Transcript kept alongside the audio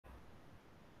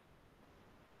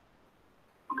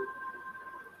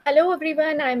Hello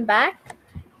everyone, I'm back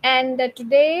and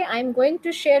today I'm going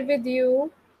to share with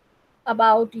you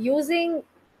about using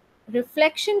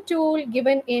reflection tool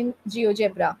given in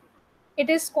GeoGebra.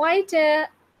 It is quite an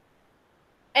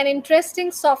interesting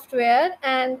software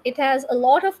and it has a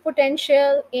lot of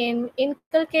potential in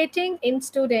inculcating in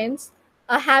students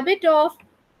a habit of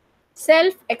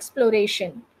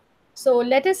self-exploration. So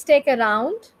let us take a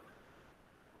round.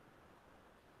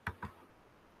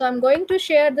 So I'm going to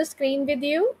share the screen with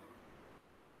you.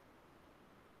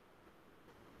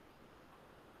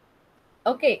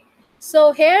 Okay,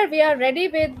 so here we are ready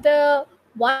with the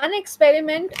one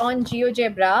experiment on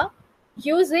GeoGebra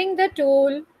using the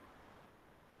tool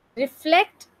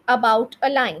reflect about a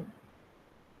line.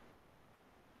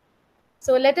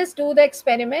 So let us do the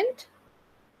experiment.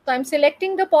 So I'm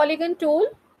selecting the polygon tool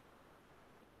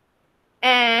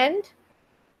and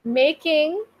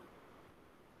making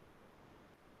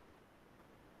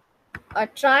a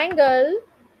triangle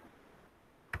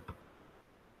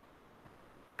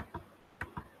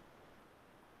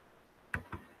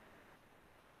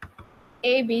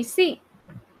ABC.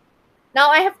 Now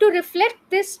I have to reflect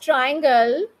this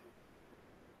triangle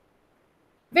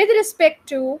with respect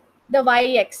to the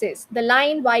y-axis, the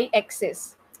line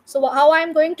y-axis. So how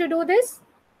I'm going to do this?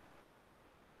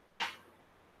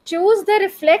 Choose the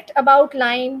reflect about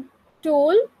line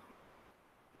tool,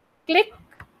 click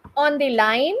on the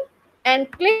line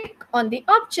and click on the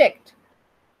object.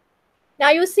 Now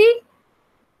you see,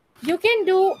 you can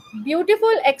do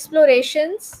beautiful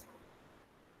explorations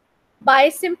by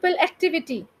simple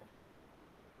activity.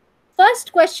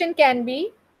 First question can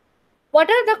be, what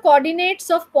are the coordinates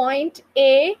of point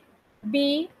A,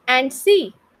 B and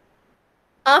C?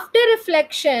 After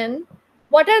reflection,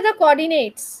 what are the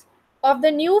coordinates of the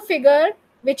new figure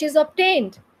which is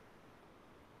obtained?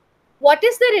 What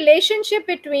is the relationship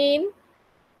between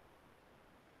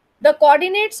the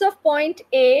coordinates of point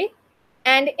A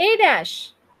and A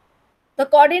dash, the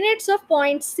coordinates of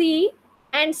point C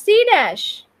and C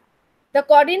dash, the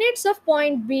coordinates of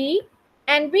point B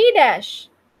and B dash?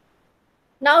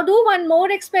 Now do one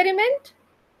more experiment.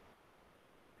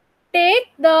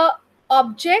 Take the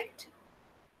object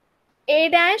A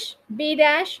dash, B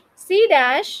dash, C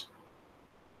dash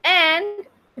and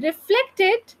reflect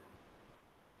it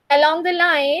along the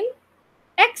line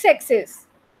x-axis.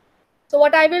 So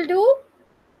what I will do,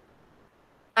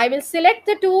 I will select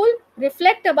the tool,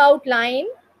 reflect about line,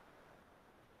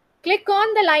 click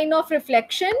on the line of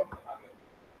reflection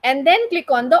and then click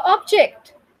on the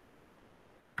object.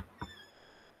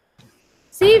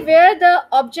 See where the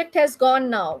object has gone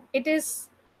now. It is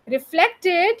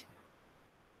reflected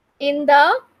in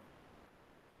the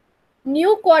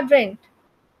new quadrant.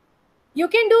 You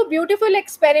can do beautiful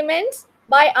experiments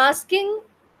by asking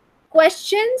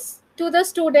questions to the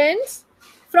students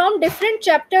from different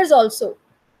chapters also.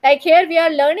 Like here we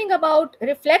are learning about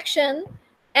reflection,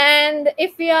 and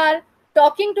if we are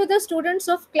talking to the students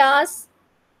of class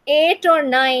 8 or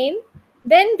 9,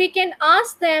 then we can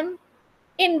ask them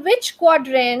in which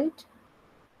quadrant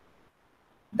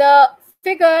the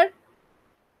figure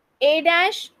A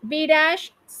dash, B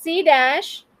dash, C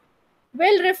dash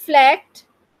will reflect.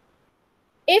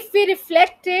 If we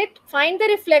reflect it, find the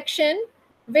reflection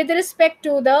with respect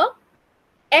to the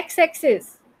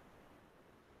x-axis.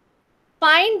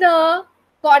 Find the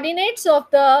coordinates of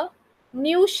the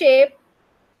new shape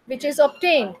which is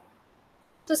obtained.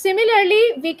 So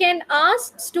similarly, we can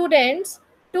ask students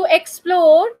to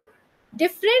explore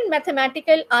different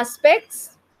mathematical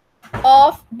aspects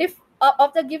of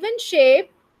the given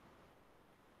shape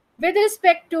with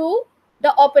respect to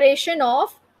the operation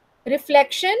of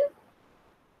reflection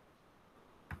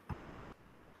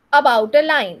about a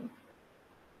line.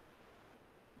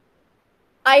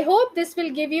 I hope this will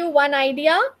give you one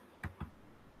idea.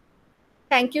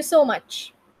 Thank you so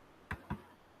much.